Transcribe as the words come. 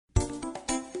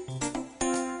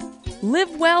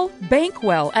Live well, bank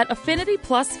well at Affinity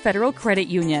Plus Federal Credit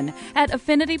Union. At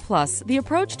Affinity Plus, the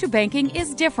approach to banking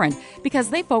is different because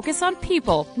they focus on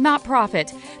people, not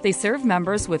profit. They serve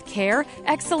members with care,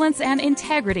 excellence, and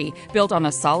integrity, built on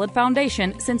a solid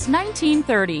foundation since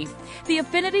 1930. The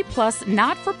Affinity Plus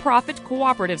not-for-profit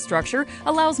cooperative structure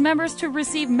allows members to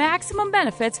receive maximum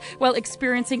benefits while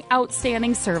experiencing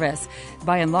outstanding service.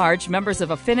 By and large, members of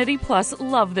Affinity Plus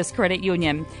love this credit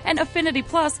union, and Affinity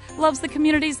Plus loves the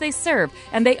communities they serve,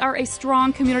 and they are a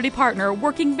strong community partner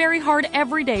working very hard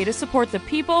every day to support the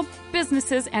people,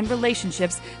 businesses, and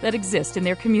relationships that exist in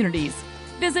their communities.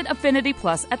 Visit Affinity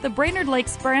Plus at the Brainerd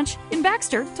Lakes branch in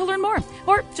Baxter to learn more,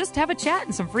 or just have a chat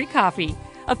and some free coffee.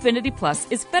 Affinity Plus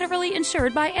is federally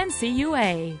insured by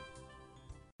NCUA.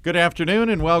 Good afternoon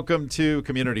and welcome to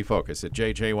Community Focus at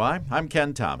JJY. I'm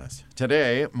Ken Thomas.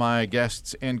 Today, my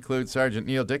guests include Sergeant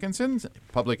Neil Dickinson,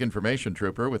 Public Information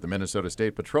Trooper with the Minnesota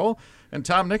State Patrol, and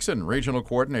Tom Nixon, Regional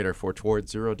Coordinator for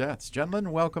Towards Zero Deaths.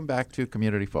 Gentlemen, welcome back to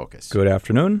Community Focus. Good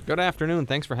afternoon. Good afternoon.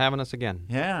 Thanks for having us again.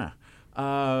 Yeah.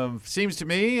 Seems to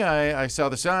me, I saw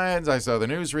the signs, I saw the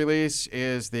news release.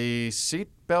 Is the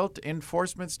seatbelt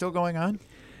enforcement still going on?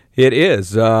 It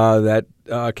is. That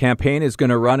campaign is going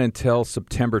to run until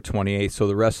September 28th, so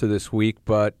the rest of this week.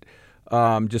 But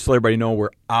just to let everybody know, we're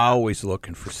always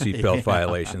looking for seatbelt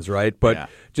violations, right? But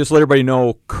just to let everybody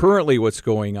know, currently what's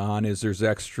going on is there's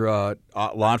extra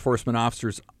law enforcement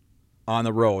officers on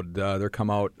the road. They're come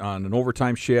out on an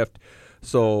overtime shift.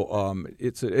 So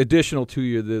it's additional to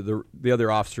you, the other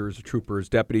officers, troopers,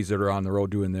 deputies that are on the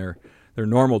road doing their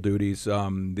normal duties.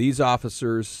 These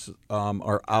officers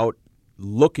are out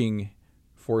looking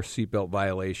for seatbelt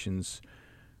violations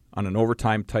on an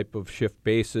overtime type of shift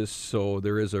basis. So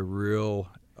there is a real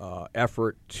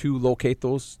effort to locate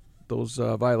those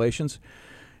violations.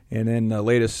 And then the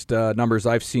latest numbers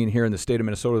I've seen here in the state of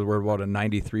Minnesota, we're about a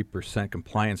 93%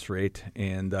 compliance rate.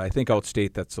 And I think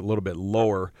outstate that's a little bit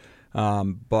lower.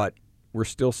 But we're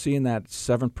still seeing that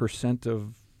 7%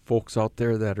 of folks out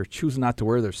there that are choosing not to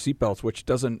wear their seatbelts, which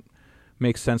doesn't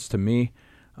make sense to me.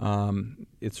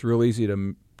 It's real easy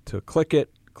to click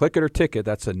it or ticket.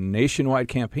 That's a nationwide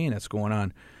campaign that's going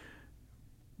on.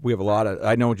 We have a lot of,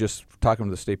 I know just talking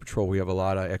to the State Patrol, we have a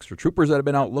lot of extra troopers that have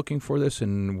been out looking for this,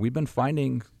 and we've been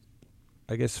finding,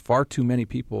 I guess, far too many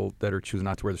people that are choosing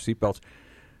not to wear their seatbelts.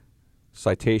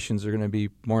 Citations are going to be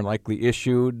more likely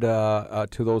issued to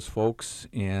those folks,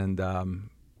 and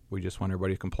we just want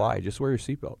everybody to comply. Just wear your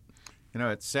seatbelt. You know,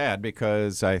 it's sad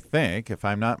because I think, if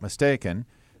I'm not mistaken,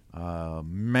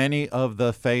 many of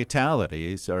the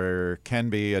fatalities can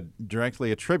be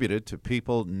directly attributed to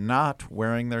people not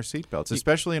wearing their seatbelts,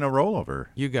 especially in a rollover.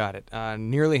 You got it.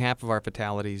 Nearly half of our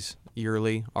fatalities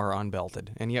yearly are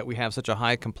unbelted, and yet we have such a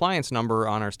high compliance number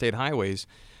on our state highways.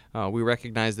 We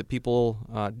recognize that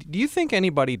people do you think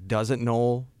anybody doesn't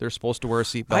know they're supposed to wear a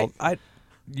seatbelt?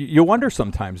 You wonder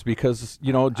sometimes because,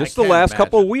 just the last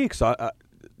couple of weeks,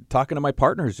 talking to my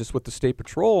partners just with the State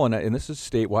Patrol, and this is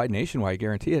statewide, nationwide, I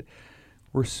guarantee it,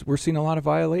 we're seeing a lot of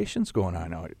violations going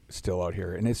on still out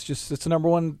here. And it's the number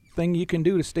one thing you can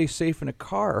do to stay safe in a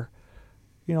car.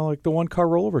 Like the one-car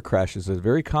rollover crashes is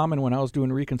very common when I was doing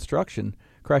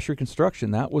crash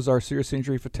reconstruction. That was our serious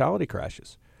injury fatality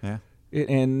crashes. Yeah.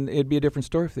 And it'd be a different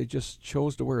story if they just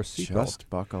chose to wear a seatbelt. Just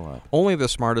buckle up. Only the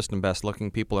smartest and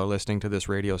best-looking people are listening to this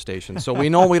radio station, so we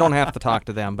know we don't have to talk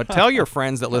to them. But tell your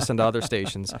friends that listen to other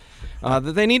stations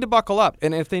that they need to buckle up.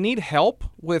 And if they need help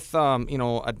with,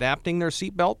 adapting their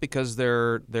seatbelt because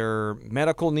their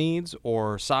medical needs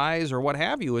or size or what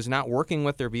have you is not working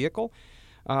with their vehicle,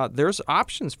 there's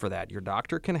options for that. Your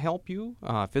doctor can help you.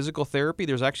 Physical therapy.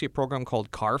 There's actually a program called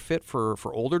CarFit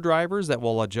for older drivers that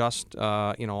will adjust,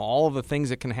 all of the things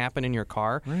that can happen in your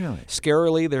car. Really?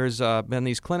 Scarily, there's been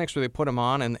these clinics where they put them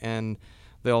on and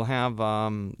they'll have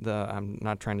I'm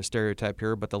not trying to stereotype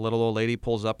here, but the little old lady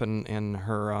pulls up in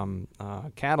her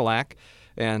Cadillac.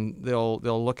 And they'll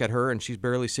look at her, and she's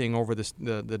barely seeing over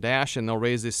the dash, and they'll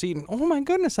raise the seat, and oh my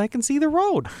goodness, I can see the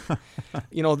road.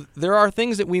 There are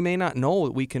things that we may not know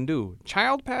that we can do.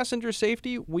 Child passenger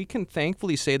safety, we can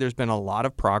thankfully say there's been a lot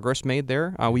of progress made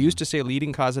there. We used to say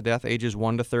leading cause of death ages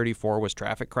 1 to 34 was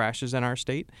traffic crashes in our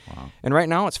state. Wow. And right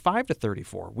now it's 5 to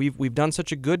 34. We've done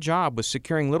such a good job with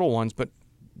securing little ones, but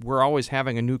we're always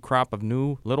having a new crop of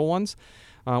new little ones.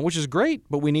 Which is great,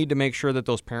 but we need to make sure that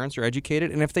those parents are educated.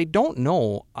 And if they don't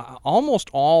know, almost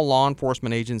all law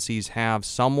enforcement agencies have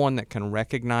someone that can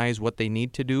recognize what they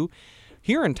need to do.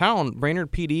 Here in town,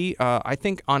 Brainerd PD, I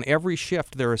think on every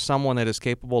shift there is someone that is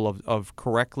capable of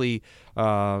correctly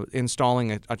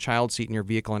installing a child seat in your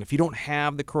vehicle. And if you don't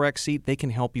have the correct seat, they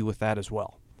can help you with that as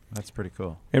well. That's pretty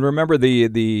cool. And remember the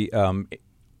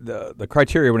the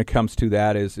criteria when it comes to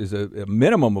that is a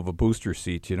minimum of a booster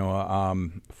seat.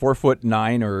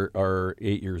 4'9" or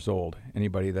 8 years old.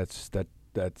 Anybody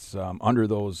that's under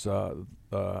those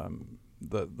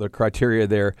the criteria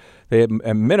there, they at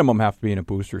minimum have to be in a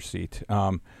booster seat.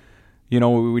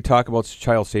 We talk about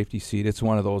child safety seat. It's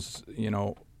one of those,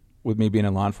 with me being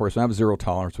in law enforcement, I have zero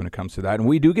tolerance when it comes to that. And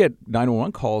we do get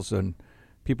 911 calls and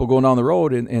people going down the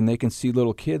road and they can see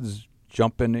little kids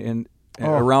jumping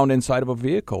around inside of a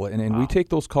vehicle. And we take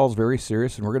those calls very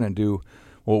serious, and we're going to do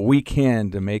what we can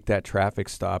to make that traffic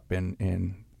stop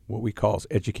and what we call is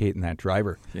educating that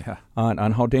driver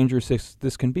on how dangerous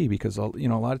this can be, because a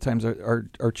lot of times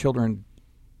our children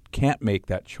can't make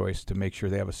that choice to make sure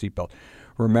they have a seatbelt.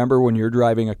 Remember, when you're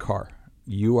driving a car,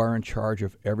 you are in charge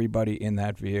of everybody in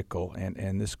that vehicle,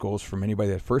 and this goes from anybody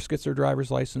that first gets their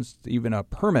driver's license to even a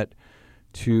permit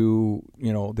to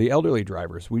the elderly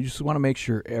drivers. We just want to make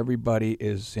sure everybody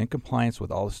is in compliance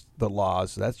with all the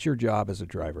laws. That's your job as a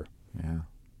driver. Yeah.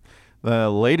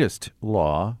 The latest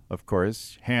law, of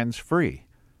course, hands-free.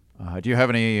 Do you have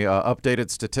any updated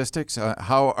statistics?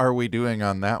 How are we doing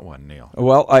on that one, Neil?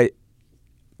 Well,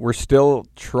 we're still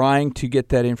trying to get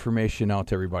that information out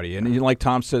to everybody. And like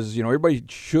Tom says, everybody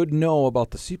should know about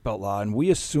the seatbelt law, and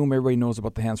we assume everybody knows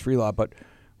about the hands-free law, but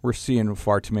we're seeing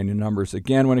far too many numbers.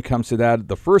 Again, when it comes to that,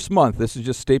 the first month, this is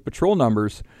just State Patrol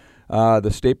numbers.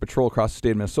 The State Patrol across the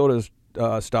state of Minnesota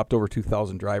has stopped over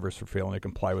 2,000 drivers for failing to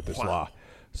comply with this law.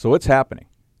 So it's happening,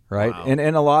 right? Wow.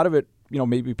 And a lot of it,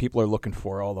 maybe people are looking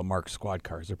for all the marked squad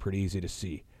cars. They're pretty easy to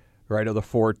see, right? Or the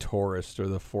Ford Taurus or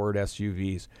the Ford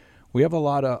SUVs. We have a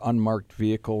lot of unmarked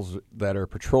vehicles that are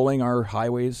patrolling our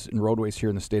highways and roadways here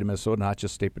in the state of Minnesota, not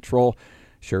just State Patrol,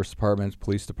 sheriff's departments,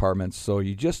 police departments. So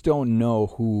you just don't know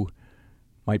who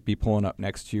might be pulling up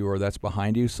next to you or that's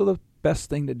behind you. So the best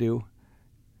thing to do,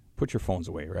 put your phones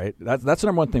away, right? That's the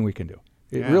number one thing we can do.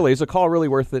 It really is. A call really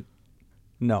worth it?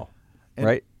 No.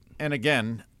 Right. And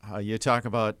again, you talk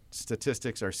about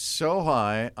statistics are so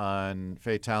high on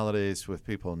fatalities with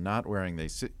people not wearing their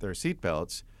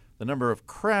seatbelts. The number of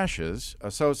crashes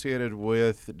associated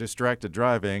with distracted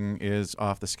driving is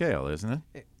off the scale, isn't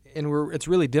it? And it's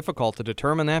really difficult to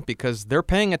determine that because they're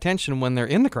paying attention when they're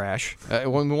in the crash.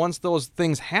 Once those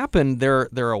things happen,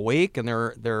 they're awake and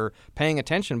they're paying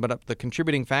attention. But the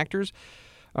contributing factors,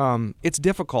 it's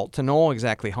difficult to know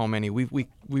exactly how many. We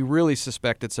really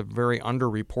suspect it's a very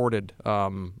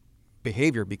underreported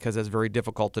behavior because it's very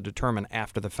difficult to determine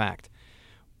after the fact.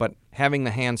 But having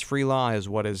the hands-free law is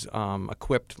what has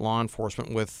equipped law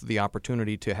enforcement with the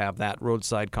opportunity to have that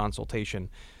roadside consultation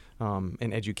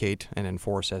and educate and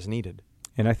enforce as needed.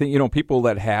 And I think, people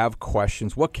that have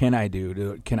questions, what can I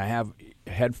do? Can I have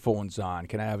headphones on?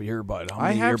 Can I have earbuds?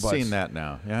 I have seen that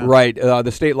now. Yeah. Right.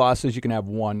 The state law says you can have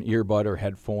one earbud or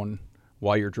headphone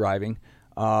while you're driving.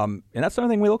 And that's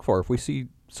another thing we look for. If we see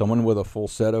someone with a full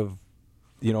set of,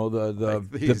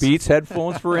 the Beats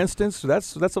headphones, for instance,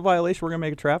 that's a violation. We're going to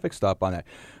make a traffic stop on that.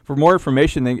 For more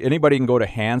information, anybody can go to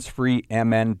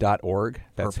handsfreemn.org.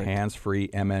 That's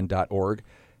handsfreemn.org.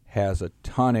 Has a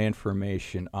ton of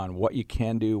information on what you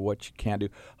can do, what you can't do.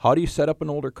 How do you set up an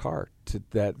older car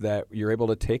that you're able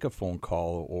to take a phone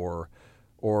call or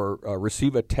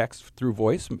receive a text through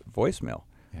voicemail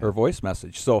or voice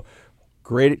message? So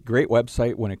great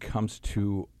website when it comes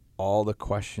to all the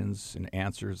questions and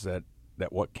answers that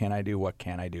what can I do, what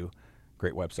can't I do.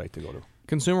 Great website to go to.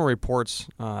 Consumer Reports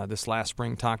this last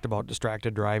spring talked about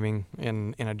distracted driving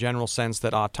in a general sense,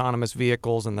 that autonomous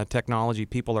vehicles and the technology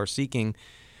people are seeking.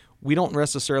 We don't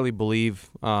necessarily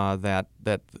believe that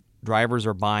drivers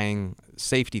are buying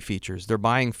safety features. They're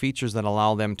buying features that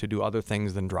allow them to do other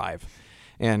things than drive.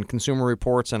 And Consumer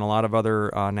Reports and a lot of other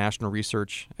national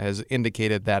research has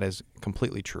indicated that is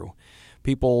completely true.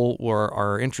 People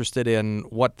are interested in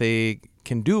what they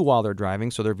can do while they're driving,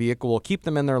 so their vehicle will keep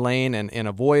them in their lane and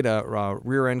avoid a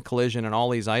rear-end collision and all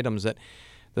these items that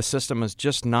the system is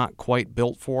just not quite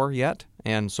built for yet.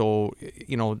 And so,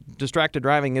 distracted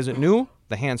driving isn't new.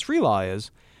 The hands-free law is,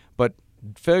 but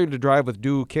failure to drive with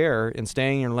due care and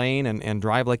staying in your lane and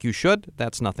drive like you should,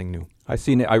 that's nothing new.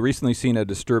 I recently seen a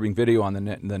disturbing video on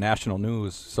the national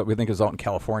news. So we think it was out in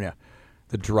California.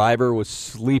 The driver was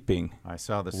sleeping. I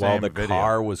saw the same while the video.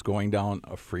 Car was going down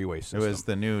a freeway system. It was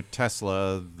the new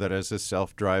Tesla that is a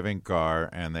self-driving car,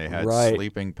 and they had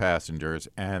sleeping passengers.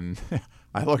 And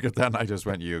I looked at that and I just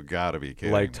went, "You got to be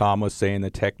kidding!" Like Tom was saying, the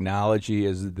technology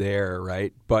is there,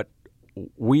 right? But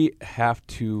we have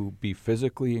to be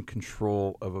physically in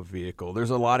control of a vehicle. There's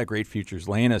a lot of great features.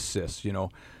 Lane assist,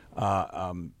 it's going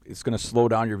to slow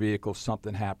down your vehicle if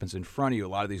something happens in front of you. A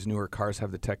lot of these newer cars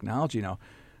have the technology now.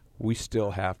 we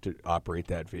still have to operate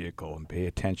that vehicle and pay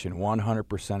attention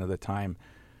 100% of the time.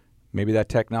 Maybe that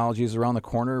technology is around the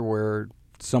corner where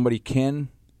somebody can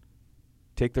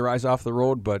take their eyes off the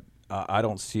road, but I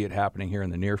don't see it happening here in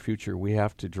the near future. We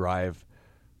have to drive,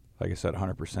 like I said,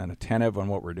 100% attentive on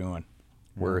what we're doing.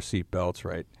 Wear our seat belts,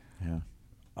 right?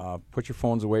 Yeah. Put your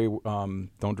phones away.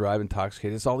 Don't drive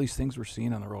intoxicated. It's all these things we're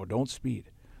seeing on the road. Don't speed.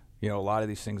 A lot of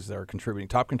these things that are contributing.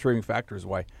 Top contributing factors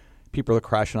why people are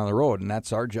crashing on the road, and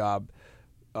that's our job.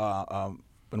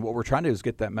 And what we're trying to do is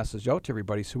get that message out to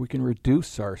everybody so we can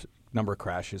reduce our number of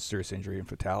crashes, serious injury, and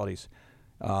fatalities,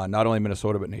 not only in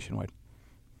Minnesota but nationwide.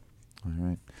 All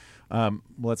right.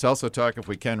 Let's also talk, if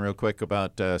we can, real quick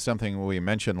about something we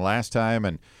mentioned last time.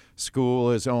 And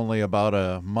school is only about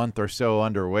a month or so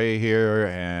underway here,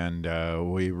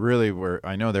 and we really were.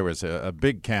 I know there was a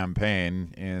big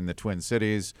campaign in the Twin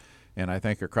Cities, and I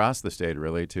think across the state,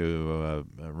 really, to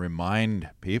remind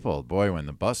people, boy, when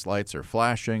the bus lights are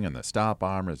flashing and the stop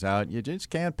arm is out, you just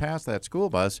can't pass that school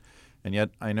bus. And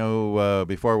yet, I know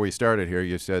before we started here,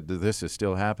 you said that this is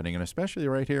still happening, and especially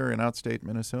right here in outstate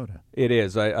Minnesota. It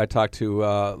is. I talked to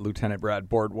Lieutenant Brad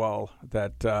Bordwell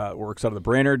that works out of the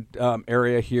Brainerd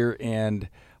area here, and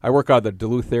I work out of the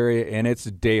Duluth area, and it's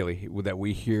daily that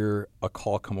we hear a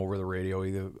call come over the radio,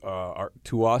 either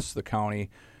to us, the county,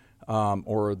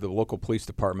 or the local police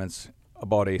departments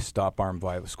about a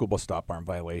school bus stop arm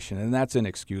violation, and that's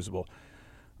inexcusable.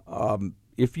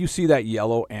 If you see that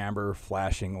yellow, amber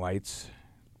flashing lights,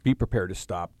 be prepared to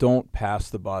stop. Don't pass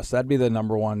the bus. That'd be the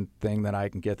number one thing that I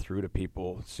can get through to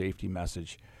people, safety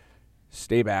message.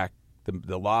 Stay back.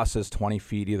 The law says 20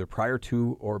 feet either prior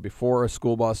to or before a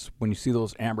school bus. When you see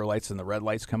those amber lights and the red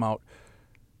lights come out,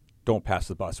 don't pass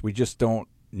the bus. We just don't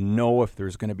know if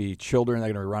there's going to be children that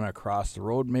are going to run across the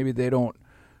road. Maybe they're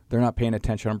not paying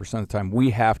attention 100% of the time.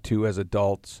 We have to, as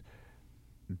adults,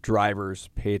 drivers,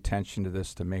 pay attention to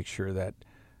this to make sure that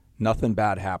nothing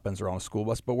bad happens around a school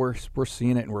bus. But we're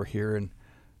seeing it and we're hearing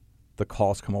the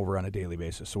calls come over on a daily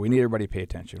basis. So we need everybody to pay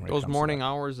attention. Those morning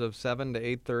hours of 7 to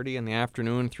 8:30 in the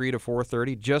afternoon, 3 to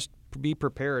 4:30, just be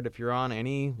prepared. If you're on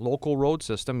any local road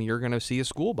system, you're going to see a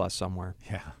school bus somewhere.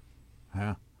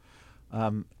 Yeah.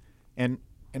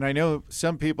 And I know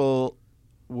some people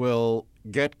will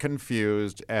get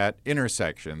confused at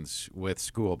intersections with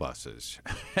school buses.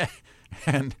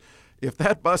 And if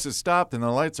that bus is stopped and the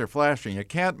lights are flashing, you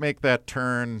can't make that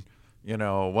turn,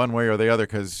 one way or the other,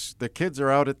 because the kids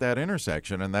are out at that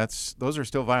intersection, and those are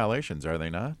still violations, are they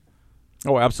not?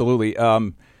 Oh, absolutely.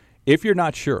 If you're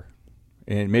not sure,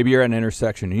 and maybe you're at an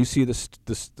intersection and you see the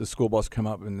school bus come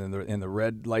up and then the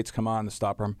red lights come on, the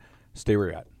stop arm, stay where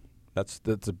you're at. That's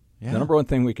the number one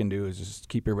thing we can do is just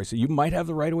keep everybody safe. You might have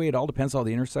the right of way. It all depends how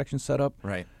the intersection's set up.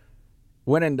 Right.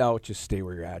 When in doubt, just stay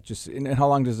where you're at. And how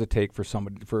long does it take for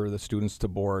the students to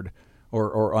board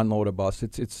or unload a bus?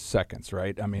 It's seconds,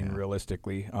 right? I mean,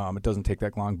 realistically, it doesn't take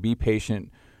that long. Be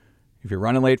patient. If you're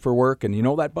running late for work and you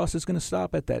know that bus is going to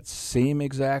stop at that same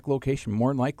exact location,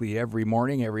 more than likely every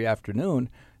morning, every afternoon,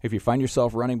 if you find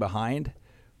yourself running behind,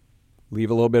 leave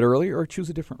a little bit early or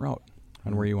choose a different route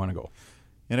on where you want to go.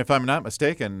 And if I'm not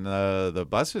mistaken, the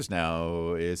buses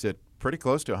now, is it pretty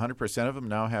close to 100% of them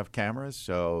now have cameras?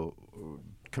 So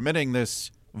committing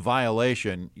this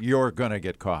violation, you're going to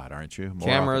get caught, aren't you?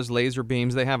 Cameras, laser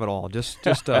beams, they have it all. Just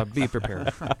be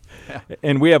prepared.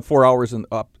 And we have 4 hours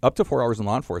up to 4 hours in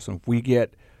law enforcement.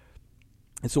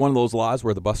 It's one of those laws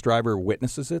where the bus driver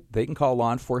witnesses it. They can call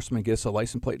law enforcement, get us a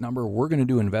license plate number. We're going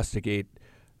to investigate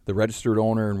the registered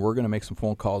owner, and we're going to make some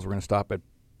phone calls. We're going to stop at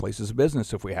places of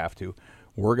business if we have to.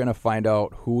 We're going to find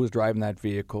out who was driving that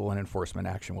vehicle, and enforcement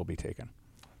action will be taken.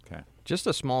 Okay. Just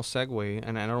a small segue,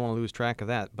 and I don't want to lose track of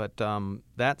that, but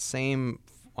that same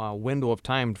window of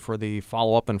time for the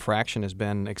follow-up infraction has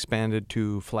been expanded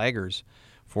to flaggers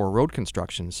for road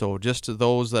construction. So just to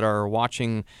those that are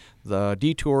watching the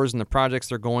detours and the projects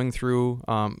they're going through,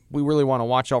 we really want to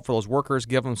watch out for those workers,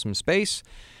 give them some space.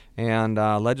 And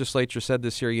legislature said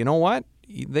this year, you know what?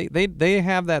 They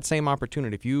have that same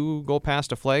opportunity. If you go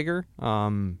past a flagger,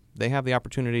 they have the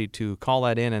opportunity to call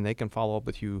that in, and they can follow up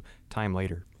with you time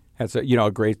later. That's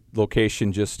a great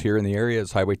location just here in the area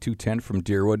is Highway 210 from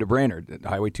Deerwood to Brainerd.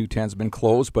 Highway 210 has been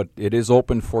closed, but it is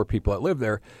open for people that live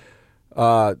there.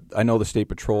 I know the State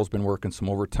Patrol's been working some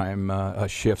overtime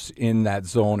shifts in that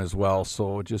zone as well.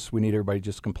 So we need everybody to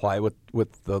just comply with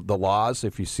the laws.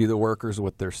 If you see the workers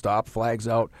with their stop flags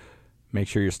out, make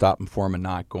sure you're stopping for them and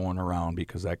not going around,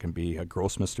 because that can be a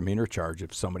gross misdemeanor charge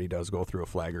if somebody does go through a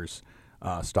flagger's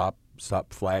stop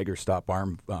flag or stop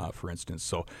arm, for instance.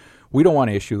 So we don't want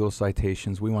to issue those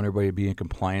citations. We want everybody to be in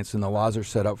compliance, and the laws are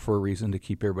set up for a reason to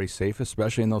keep everybody safe,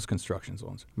 especially in those construction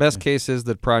zones. Best case is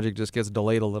that project just gets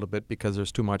delayed a little bit because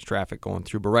there's too much traffic going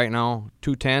through. But right now,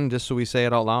 210, just so we say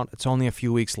it out loud, it's only a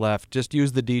few weeks left. Just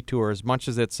use the detour. As much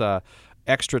as it's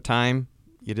extra time,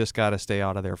 you just got to stay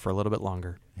out of there for a little bit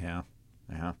longer. Yeah.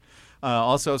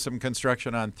 Also, some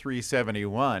construction on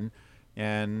 371.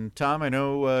 And, Tom, I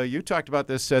know you talked about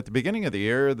this at the beginning of the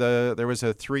year. There was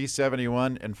a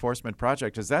 371 enforcement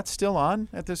project. Is that still on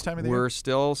at this time of the year? We're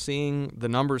still seeing the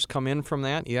numbers come in from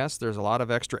that. Yes, there's a lot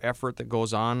of extra effort that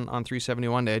goes on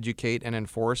 371 to educate and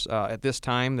enforce. At this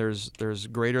time, there's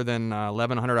greater than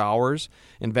 1,100 hours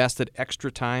invested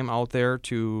extra time out there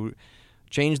to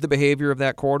change the behavior of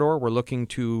that corridor. We're looking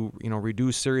to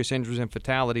reduce serious injuries and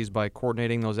fatalities by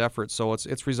coordinating those efforts. So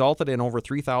it's resulted in over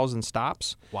 3,000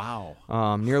 stops. Wow.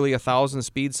 Nearly 1,000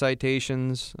 speed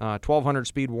citations, 1,200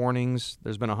 speed warnings.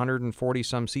 There's been 140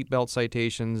 some seatbelt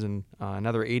citations and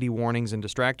another 80 warnings, and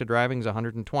distracted driving is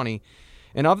 120.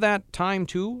 And of that time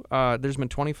too, there's been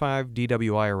 25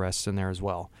 DWI arrests in there as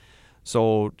well.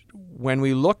 So when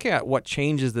we look at what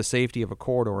changes the safety of a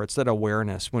corridor, it's that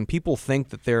awareness. When people think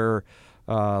that they're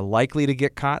likely to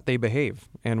get caught, they behave.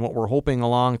 And what we're hoping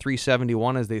along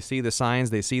 371 is they see the signs,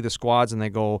 they see the squads, and they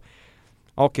go,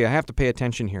 okay, I have to pay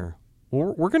attention here.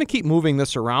 We're going to keep moving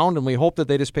this around, and we hope that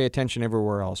they just pay attention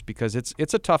everywhere else, because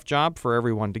it's a tough job for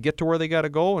everyone to get to where they got to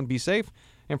go and be safe,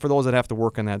 and for those that have to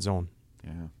work in that zone.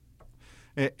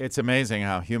 Yeah. It's amazing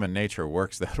how human nature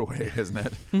works that way, isn't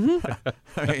it?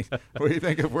 I mean, we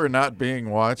think if we're not being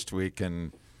watched, we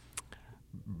can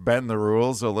bend the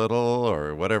rules a little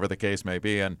or whatever the case may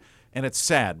be. And it's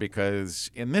sad because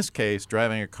in this case,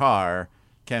 driving a car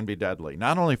can be deadly,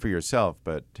 not only for yourself,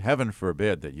 but heaven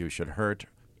forbid that you should hurt,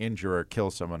 injure, or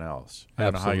kill someone else. I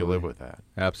don't know how you live with that.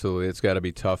 Absolutely. It's got to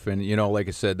be tough. And, like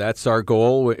I said, that's our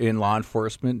goal in law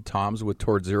enforcement, Tom's, with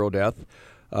Towards Zero Death.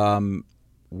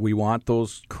 We want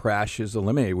those crashes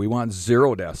eliminated. We want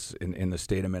zero deaths in the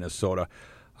state of Minnesota.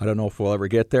 I don't know if we'll ever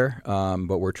get there,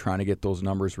 but we're trying to get those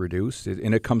numbers reduced.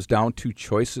 And it comes down to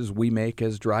choices we make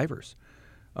as drivers.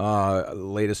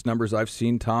 Latest numbers I've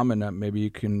seen, Tom, and maybe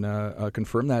you can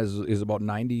confirm that, is about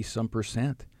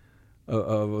 90%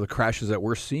 of the crashes that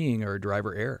we're seeing are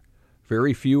driver error.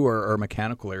 Very few are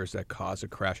mechanical errors that cause a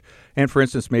crash. And for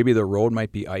instance, maybe the road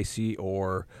might be icy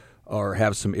or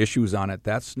have some issues on it.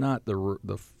 That's not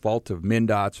the fault of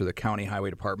MnDOTs or the county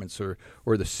highway departments or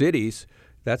the cities.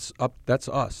 That's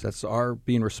us. That's our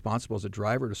being responsible as a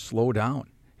driver to slow down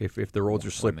if the roads are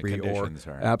slippery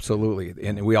absolutely.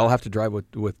 And we all have to drive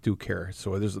with due care.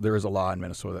 So there is a law in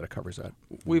Minnesota that covers that.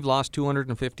 We've lost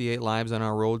 258 lives on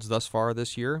our roads thus far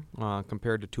this year,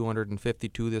 compared to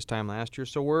 252 this time last year.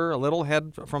 So we're a little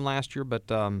ahead from last year, but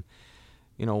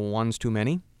one's too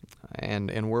many.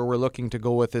 And where we're looking to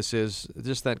go with this is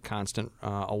just that constant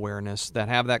awareness, that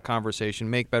have that conversation,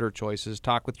 make better choices,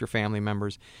 talk with your family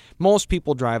members. Most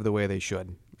people drive the way they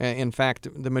should. In fact,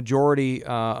 the majority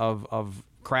of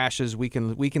crashes we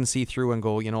can see through and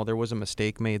go, there was a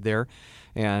mistake made there,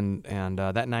 and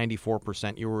that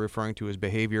 94% you were referring to as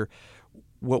behavior.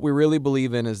 What we really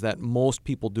believe in is that most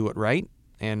people do it right.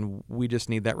 And we just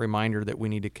need that reminder that we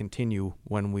need to continue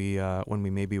when we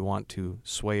maybe want to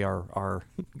sway our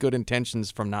good intentions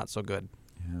from not so good.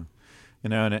 Yeah,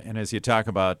 and as you talk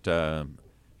about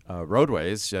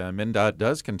roadways, MnDOT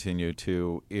does continue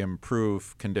to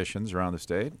improve conditions around the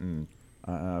state. And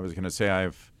I was going to say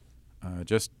I've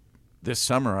just this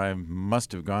summer I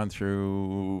must have gone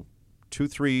through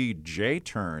 2-3 J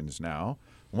turns now.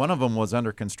 One of them was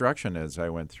under construction as I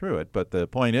went through it. But the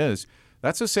point is,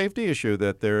 that's a safety issue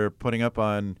that they're putting up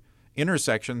on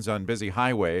intersections on busy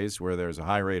highways where there's a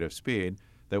high rate of speed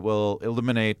that will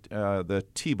eliminate the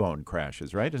T-bone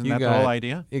crashes, right? Isn't that the whole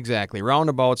idea? Exactly.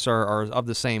 Roundabouts are of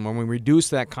the same. When we reduce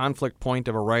that conflict point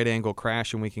of a right-angle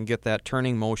crash and we can get that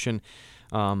turning motion,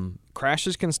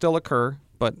 crashes can still occur,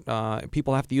 but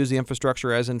people have to use the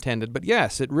infrastructure as intended. But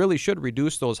yes, it really should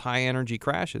reduce those high-energy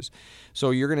crashes.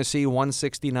 So you're going to see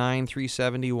 169,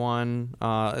 371,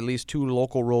 at least 2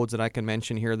 local roads that I can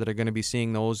mention here that are going to be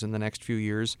seeing those in the next few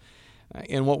years.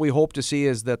 And what we hope to see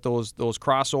is that those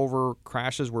crossover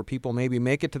crashes where people maybe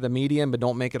make it to the median but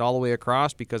don't make it all the way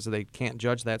across because they can't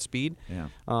judge that speed,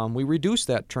 we reduce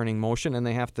that turning motion and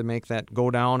they have to make that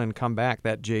go down and come back,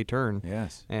 that J turn.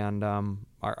 Yes. And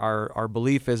our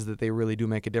belief is that they really do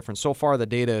make a difference. So far, the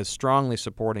data is strongly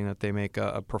supporting that they make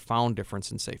a profound difference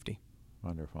in safety.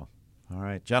 Wonderful. All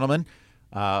right, gentlemen.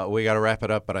 We got to wrap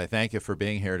it up, but I thank you for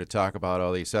being here to talk about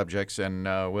all these subjects, and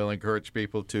we'll encourage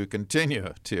people to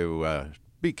continue to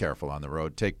be careful on the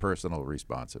road. Take personal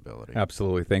responsibility.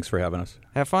 Absolutely. Thanks for having us.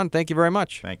 Have fun. Thank you very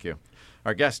much. Thank you.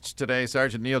 Our guests today,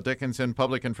 Sergeant Neil Dickinson,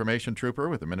 Public Information Trooper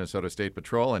with the Minnesota State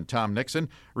Patrol, and Tom Nixon,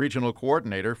 Regional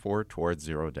Coordinator for Towards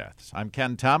Zero Deaths. I'm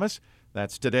Ken Thomas.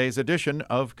 That's today's edition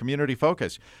of Community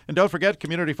Focus. And don't forget,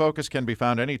 Community Focus can be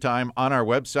found anytime on our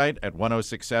website at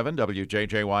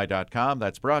 1067wjjy.com.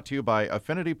 That's brought to you by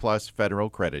Affinity Plus Federal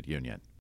Credit Union.